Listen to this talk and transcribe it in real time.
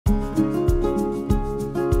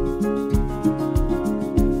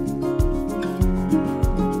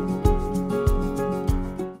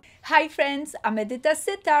Hi friends, I'm Edyta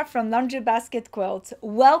Sitar from Laundry Basket Quilts.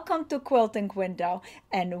 Welcome to Quilting Window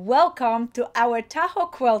and welcome to our Tahoe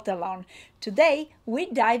quilt along. Today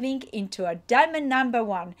we're diving into a diamond number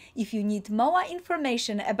 1. If you need more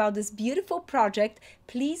information about this beautiful project,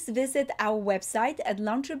 please visit our website at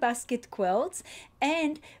Laundry Basket Quilts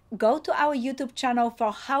and go to our YouTube channel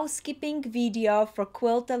for housekeeping video for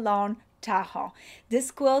Quilt Along Tahoe. This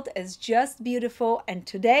quilt is just beautiful, and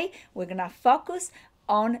today we're gonna focus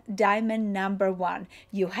on diamond number 1.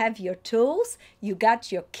 You have your tools, you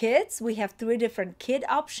got your kits. We have 3 different kit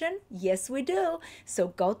options. Yes, we do. So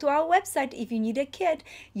go to our website if you need a kit.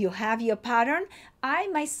 You have your pattern. I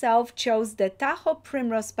myself chose the Tahoe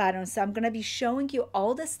Primrose pattern, so I'm going to be showing you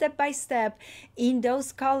all the step-by-step in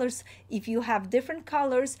those colors. If you have different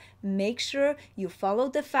colors, make sure you follow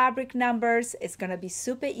the fabric numbers. It's going to be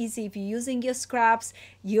super easy. If you're using your scraps,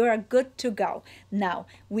 you're good to go. Now,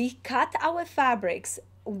 we cut our fabrics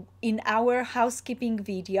in our housekeeping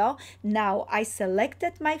video. Now, I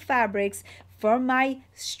selected my fabrics for my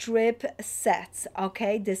strip sets.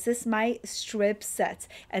 Okay, this is my strip sets,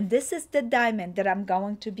 and this is the diamond that I'm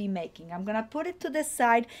going to be making. I'm gonna put it to the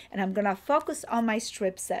side and I'm gonna focus on my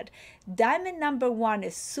strip set. Diamond number 1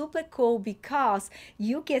 is super cool because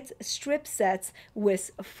you get strip sets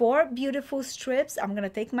with 4 beautiful strips. I'm gonna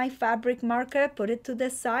take my fabric marker, put it to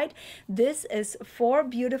the side. This is 4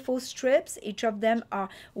 beautiful strips. Each of them are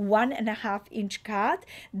 1.5 inch cut.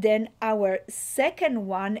 Then our second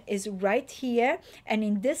one is right here, and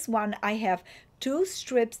in this one I have 2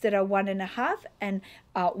 strips that are 1.5 and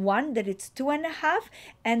one that it's 2.5,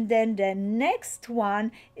 and then the next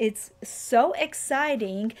one, it's so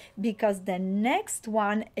exciting because the next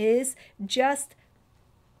one is just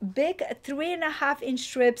big 3.5 inch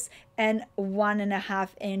strips and 1.5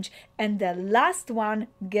 inch, and the last one,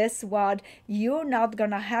 guess what, you're not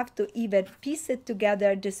gonna have to even piece it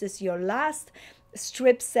together. This is your last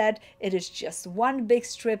strip set. It is just one big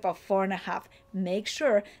strip of 4.5. Make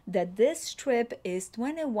sure that this strip is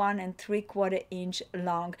 21.75 inch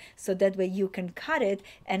long, so that way you can cut it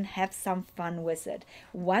and have some fun with it.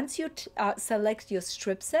 Once you select your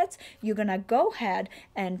strip sets, you're gonna go ahead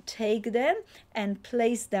and take them and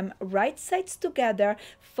place them right sides together,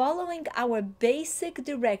 following our basic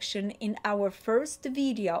direction in our first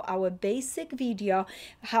video, our basic video,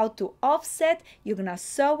 how to offset. You're gonna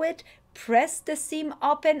sew it, press the seam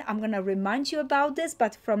open. I'm going to remind you about this,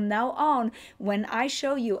 but from now on, when I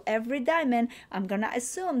show you every diamond, I'm going to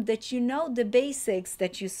assume that you know the basics,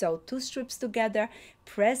 that you sew 2 strips together,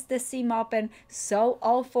 press the seam open, sew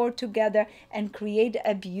all 4 together, and create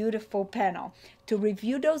a beautiful panel. To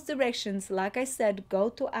review those directions, like I said, go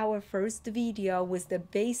to our first video with the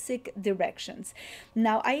basic directions.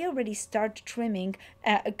 Now, I already start trimming,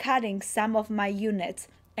 cutting some of my units,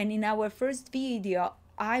 and in our first video,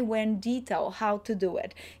 I went detail how to do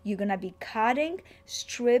it. You're gonna be cutting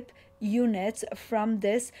strip units from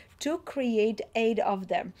this to create 8 of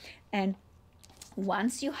them. And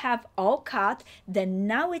once you have all cut, then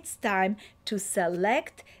now it's time to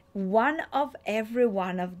select one of every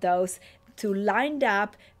one of those to line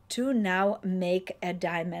up to now make a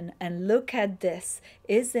diamond. And look at this.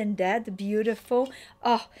 Isn't that beautiful?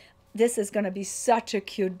 Oh, this is gonna be such a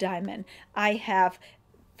cute diamond. I have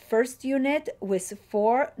first unit with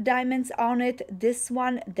 4 diamonds on it, this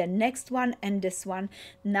one, the next one, and this one.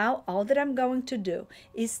 Now all that I'm going to do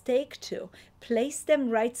is take 2, place them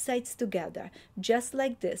right sides together, just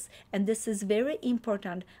like this. And this is very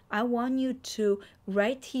important. I want you to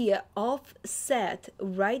right here offset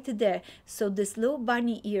right there, so this little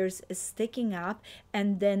bunny ears is sticking up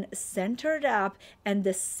and then centered up, and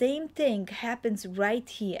the same thing happens right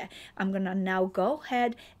here. I'm gonna now go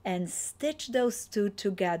ahead and stitch those 2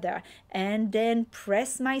 together and then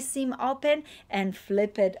press my seam open and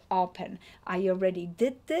flip it open. I already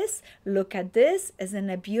did this. Look at this. Isn't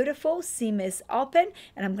it beautiful? Seam is open,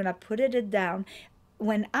 and I'm gonna put it down.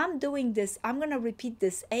 When I'm doing this, I'm gonna repeat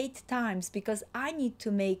this 8 times because I need to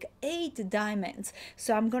make 8 diamonds.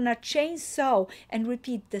 So I'm gonna chain sew and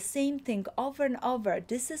repeat the same thing over and over.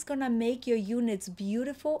 This is gonna make your units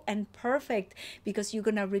beautiful and perfect because you're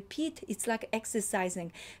gonna repeat. It's like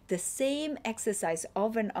exercising the same exercise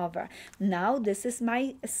over and over. Now this is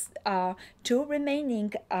my 2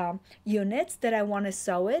 remaining units that I want to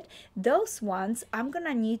sew it. Those ones I'm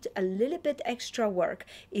gonna need a little bit extra work.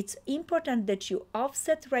 It's important that you offset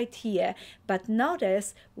right here, but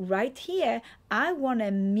notice right here I want to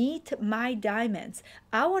meet my diamonds.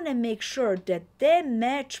 I want to make sure that they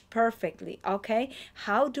match perfectly. Okay,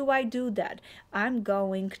 how do I do that? I'm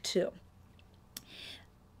going to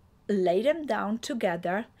lay them down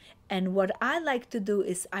together. And what I like to do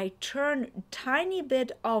is I turn tiny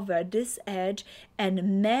bit over this edge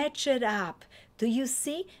and match it up. Do you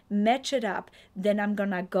see? Match it up. Then I'm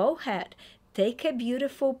gonna go ahead, take a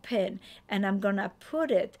beautiful pin, and I'm gonna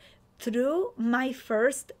put it through my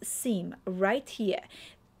first seam right here,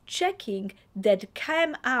 checking that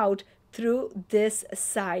came out through this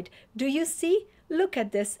side. Do you see? Look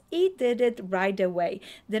at this. It did it right away.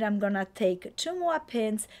 Then I'm gonna take 2 more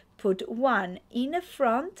pins, put one in the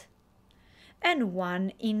front and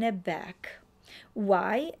one in the back.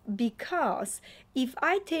 Why? Because if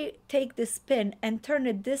I take this pin and turn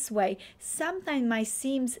it this way, sometimes my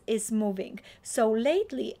seams is moving. So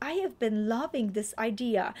lately I have been loving this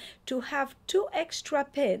idea to have 2 extra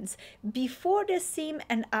pins before the seam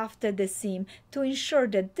and after the seam to ensure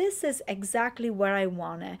that this is exactly where I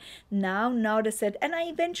want it. Now notice it, and I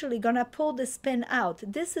eventually gonna pull this pin out.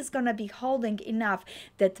 This is gonna be holding enough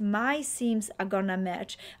that my seams are gonna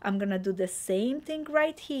match. I'm gonna do the same thing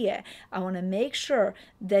right here. I want to make sure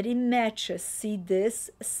that it matches. See, this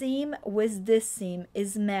seam with this seam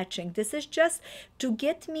is matching. This is just to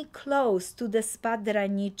get me close to the spot that I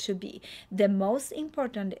need to be. The most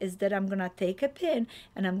important is that I'm gonna take a pin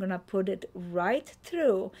and I'm gonna put it right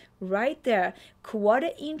through, right there,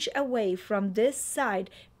 1/4 inch away from this side,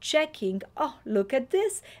 checking. Oh, look at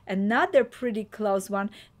this, another pretty close one.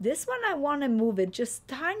 This one I want to move it just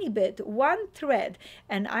tiny bit, 1 thread.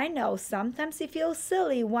 And I know sometimes it feels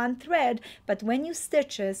silly, 1 thread, but when you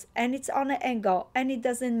stitches and it's on an angle and it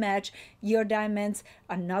doesn't match, your diamonds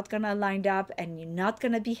are not gonna line up and you're not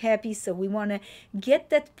gonna be happy. So we want to get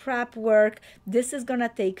that prep work. This is gonna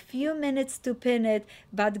take few minutes to pin it,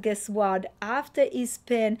 but guess what? After it's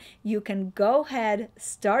pinned, you can go ahead,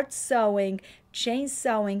 start sewing, chain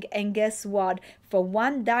sewing, and guess what? For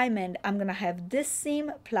 1 diamond, I'm gonna have this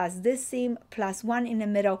seam plus 1 in the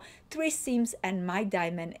middle, 3 seams, and my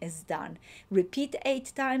diamond is done. Repeat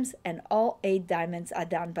 8 times and all 8 diamonds are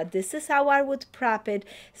done. But this is how I would prep it,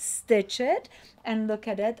 stitch it, and look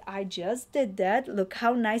at it. I just did that. Look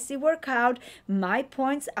how nice it worked out. My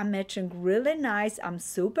points are matching really nice. I'm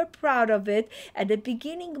super proud of it. At the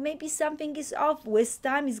beginning, maybe something is off. With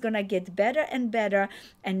time, it's gonna get better and better.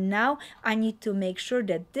 And now I need to make sure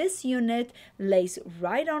that this unit lays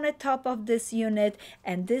right on the top of this unit,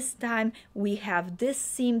 and this time we have this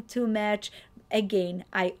seam to match. Again,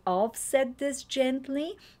 I offset this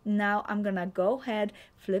gently. Now I'm gonna go ahead,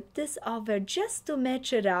 flip this over just to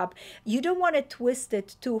match it up. You don't want to twist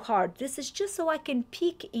it too hard. This is just so I can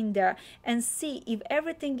peek in there and see if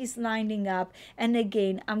everything is lining up. And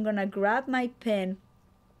again, I'm gonna grab my pin,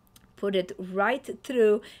 put it right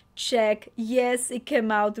through, check. Yes, it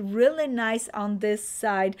came out really nice on this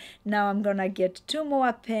side. Now I'm gonna get 2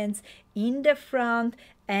 more pins in the front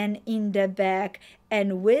and in the back,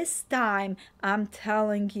 and with time, I'm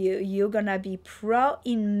telling you, you're gonna be pro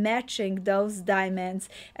in matching those diamonds,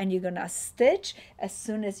 and you're gonna stitch. As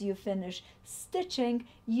soon as you finish stitching,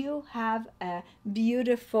 you have a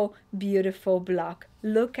beautiful, beautiful block.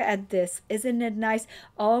 Look at this. Isn't it nice?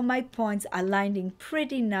 All my points are lining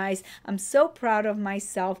pretty nice. I'm so proud of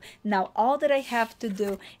myself. Now all that I have to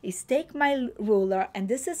do is take my ruler, and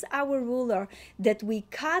this is our ruler that we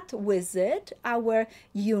cut with it, our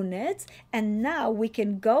units, and now we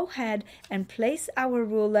can go ahead and place our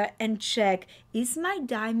ruler and check, is my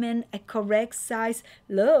diamond a correct size?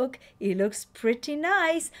 Look, it looks pretty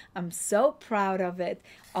nice. I'm so proud of it.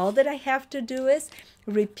 All that I have to do is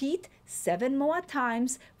repeat 7 more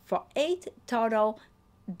times for 8 total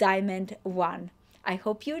diamond 1. I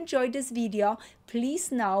hope you enjoyed this video.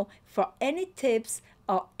 Please know, for any tips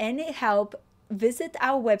or any help, visit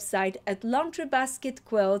our website at Laundry Basket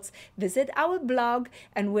Quilts, visit our blog,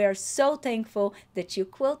 and we're so thankful that you're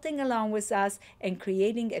quilting along with us and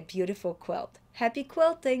creating a beautiful quilt. Happy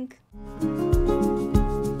quilting!